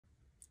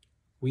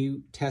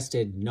we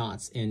tested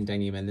knots in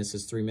Dyneema, and this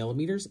is 3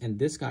 millimeters, and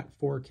this got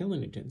 4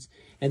 kilonewtons.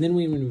 And then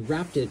when we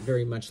wrapped it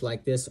very much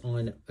like this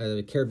on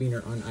a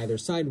carabiner on either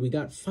side, we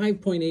got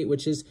 5.8,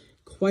 which is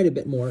quite a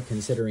bit more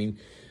considering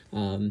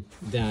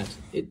that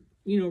it,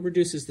 you know,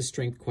 reduces the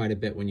strength quite a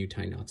bit when you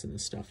tie knots in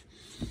this stuff.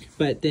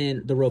 But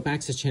then the rope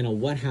access channel,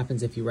 what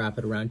happens if you wrap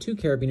it around 2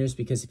 carabiners?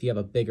 Because if you have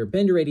a bigger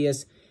bend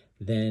radius,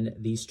 then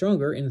the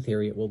stronger, in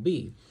theory, it will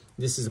be.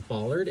 This is a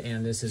bollard,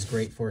 and this is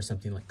great for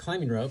something like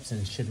climbing ropes,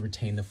 and should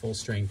retain the full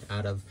strength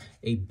out of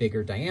a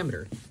bigger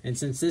diameter. And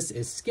since this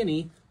is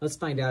skinny, let's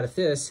find out if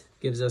this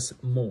gives us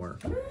more.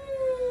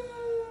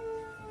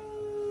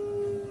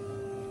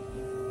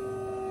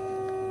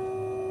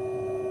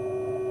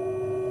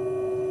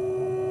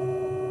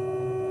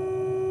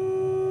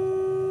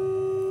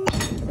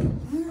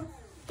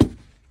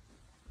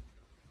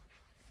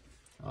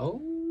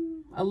 Oh,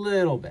 a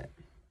little bit.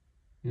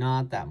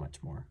 Not that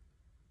much more.